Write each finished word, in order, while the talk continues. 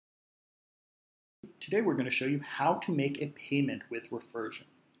Today we're going to show you how to make a payment with Refersion.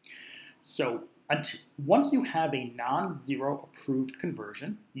 So once you have a non-zero approved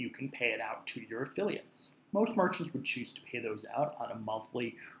conversion, you can pay it out to your affiliates. Most merchants would choose to pay those out on a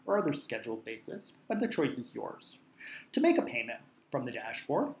monthly or other scheduled basis, but the choice is yours. To make a payment from the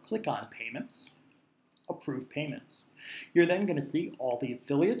dashboard, click on Payments, Approve Payments. You're then going to see all the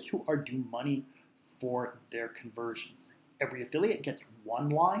affiliates who are due money for their conversions. Every affiliate gets one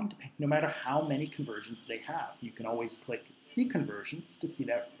line, no matter how many conversions they have. You can always click See Conversions to see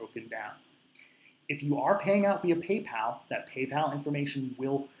that broken down. If you are paying out via PayPal, that PayPal information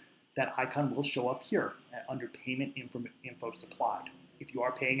that icon will show up here under Payment Info Supplied. If you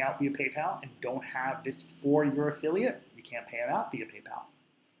are paying out via PayPal and don't have this for your affiliate, you can't pay it out via PayPal.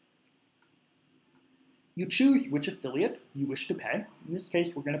 You choose which affiliate you wish to pay. In this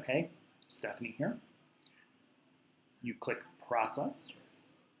case, we're going to pay Stephanie here. You click Process,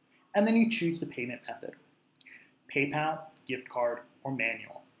 and then you choose the payment method, PayPal, gift card, or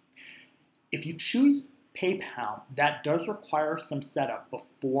manual. If you choose PayPal, that does require some setup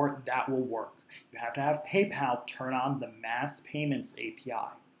before that will work. You have to have PayPal turn on the Mass Payments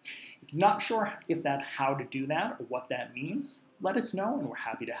API. If you're not sure how to do that or what that means, let us know and we're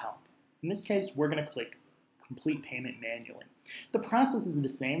happy to help. In this case, we're going to click Complete Payment Manually. The process is the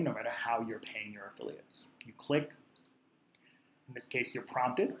same no matter how you're paying your affiliates. You click. In this case, you're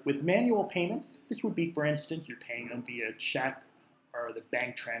prompted. With manual payments, this would be, for instance, you're paying them via check or the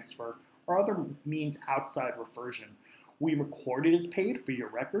bank transfer or other means outside Refersion. We record it as paid for your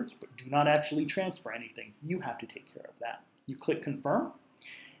records, but do not actually transfer anything. You have to take care of that. You click Confirm,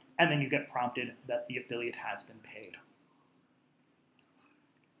 and then you get prompted that the affiliate has been paid.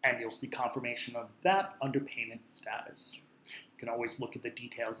 And you'll see confirmation of that under Payment Status. You can always look at the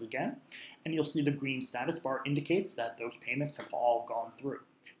details again, and you'll see the green status bar indicates that those payments have all gone through.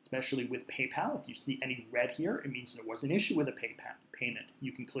 Especially with PayPal, if you see any red here, it means there was an issue with a PayPal payment.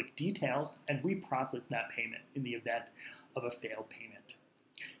 You can click Details and reprocess that payment in the event of a failed payment.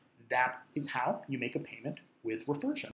 That is how you make a payment with Refersion.